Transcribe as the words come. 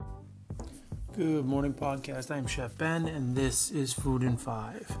Good morning, podcast. I'm Chef Ben, and this is Food in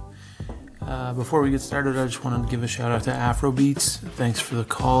 5. Before we get started, I just wanted to give a shout out to Afrobeats. Thanks for the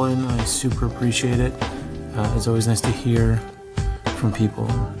call-in. I super appreciate it. It's always nice to hear from people.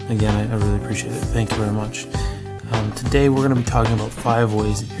 Again, I really appreciate it. Thank you very much. Today, we're going to be talking about 5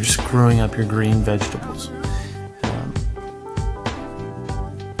 ways that you're screwing up your green vegetables.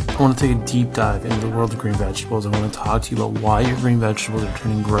 I want to take a deep dive into the world of green vegetables. I want to talk to you about why your green vegetables are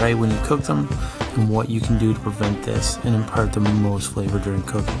turning gray when you cook them and what you can do to prevent this and impart the most flavor during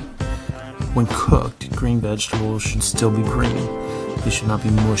cooking. When cooked, green vegetables should still be green. They should not be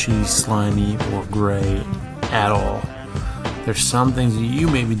mushy, slimy, or gray at all. There's some things that you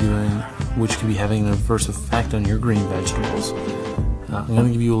may be doing which could be having an adverse effect on your green vegetables. I'm going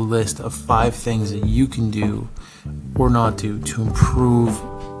to give you a list of 5 things that you can do or not do to improve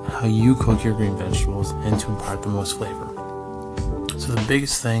how you cook your green vegetables and to impart the most flavor. So the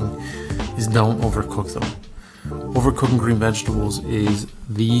biggest thing is don't overcook them. Overcooking green vegetables is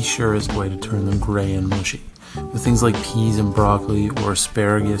the surest way to turn them gray and mushy. With things like peas and broccoli or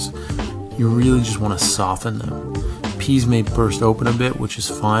asparagus, you really just want to soften them. Peas may burst open a bit, which is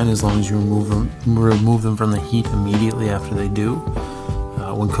fine as long as you remove them from the heat immediately after they do.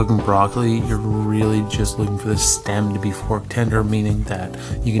 When cooking broccoli, you're really just looking for the stem to be fork tender, meaning that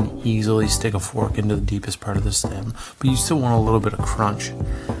you can easily stick a fork into the deepest part of the stem, but you still want a little bit of crunch.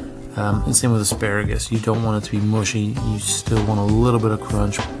 And same with asparagus. You don't want it to be mushy, you still want a little bit of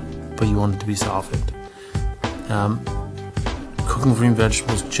crunch, but you want it to be softened. Cooking green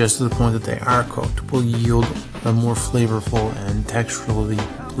vegetables just to the point that they are cooked will yield a more flavorful and texturally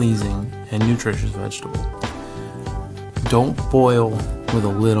pleasing and nutritious vegetable. Don't boil with a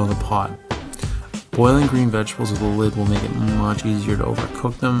lid on the pot. Boiling green vegetables with a lid will make it much easier to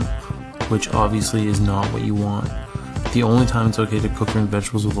overcook them, which obviously is not what you want. The only time it's okay to cook green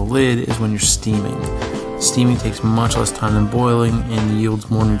vegetables with a lid is when you're steaming. Steaming takes much less time than boiling and yields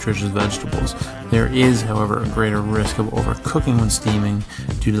more nutritious vegetables. There is, however, a greater risk of overcooking when steaming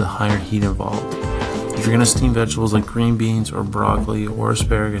due to the higher heat involved. If you're going to steam vegetables like green beans or broccoli or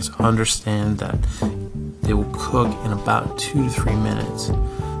asparagus, understand that they will cook in about 2 to 3 minutes.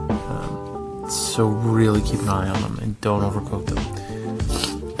 So really keep an eye on them and don't overcook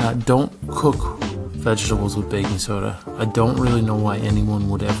them. Don't cook vegetables with baking soda. I don't really know why anyone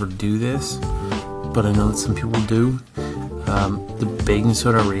would ever do this, but I know that some people do. The baking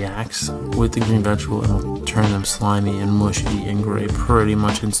soda reacts with the green vegetable and will turn them slimy and mushy and gray pretty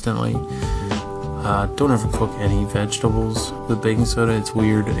much instantly. Don't ever cook any vegetables with baking soda. It's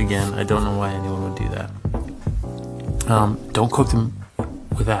weird. Again, I don't know why anyone would do that. Don't cook them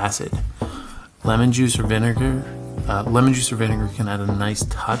with acid. Lemon juice or vinegar can add a nice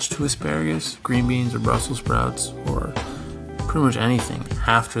touch to asparagus, green beans, or Brussels sprouts, or pretty much anything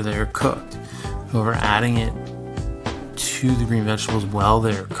after they're cooked. However, adding it to the green vegetables while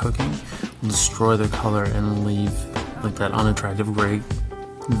they're cooking will destroy their color and leave like that unattractive gray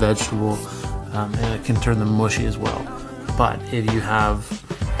vegetable, and it can turn them mushy as well. But if you have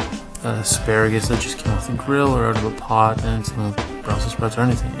asparagus that just came off the grill or out of a pot and some Brussels sprouts or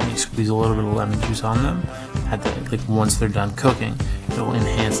anything, and you squeeze a little bit of lemon juice on them once they're done cooking, it will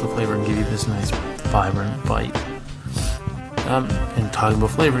enhance the flavor and give you this nice vibrant bite. And talking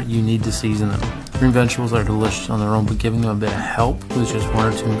about flavor, you need to season them. Green vegetables are delicious on their own, but giving them a bit of help with just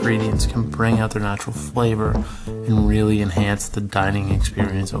 1 or 2 ingredients can bring out their natural flavor and really enhance the dining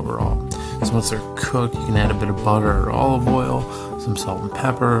experience overall. So once they're cooked, you can add a bit of butter or olive oil, some salt and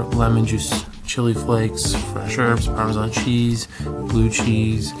pepper, lemon juice, chili flakes, fresh herbs, Parmesan cheese, blue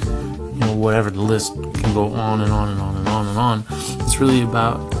cheese, whatever. The list can go on and on and on and on and on. It's really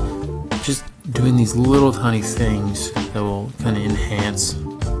about just doing these little tiny things that will kind of enhance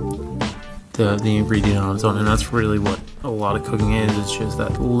the ingredient on its own, and that's really what a lot of cooking is. It's just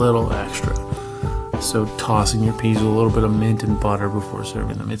that little extra. So tossing your peas with a little bit of mint and butter before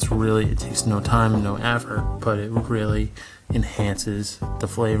serving them. It takes no time, no effort, but it really enhances the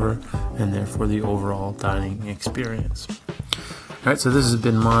flavor and therefore the overall dining experience. Alright, so this has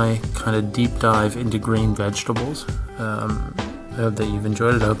been my kind of deep dive into green vegetables. I hope that you've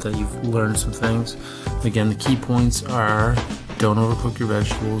enjoyed it. I hope that you've learned some things. Again, the key points are: don't overcook your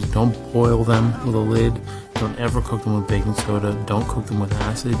vegetables, don't boil them with a lid, don't ever cook them with baking soda, don't cook them with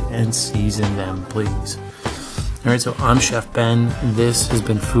acid, and season them, please. Alright, so I'm Chef Ben. This has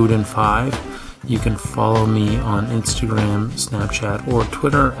been Food in 5. You can follow me on Instagram, Snapchat, or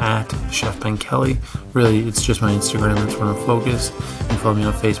Twitter at Chef Ben Kelly. Really, it's just my Instagram that's where I'm focused. You can follow me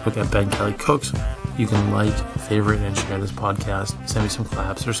on Facebook at Ben Kelly Cooks. You can like, favorite, and share this podcast. Send me some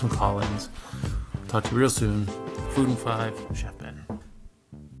claps or some call-ins. Talk to you real soon. Food in 5, Chef Ben.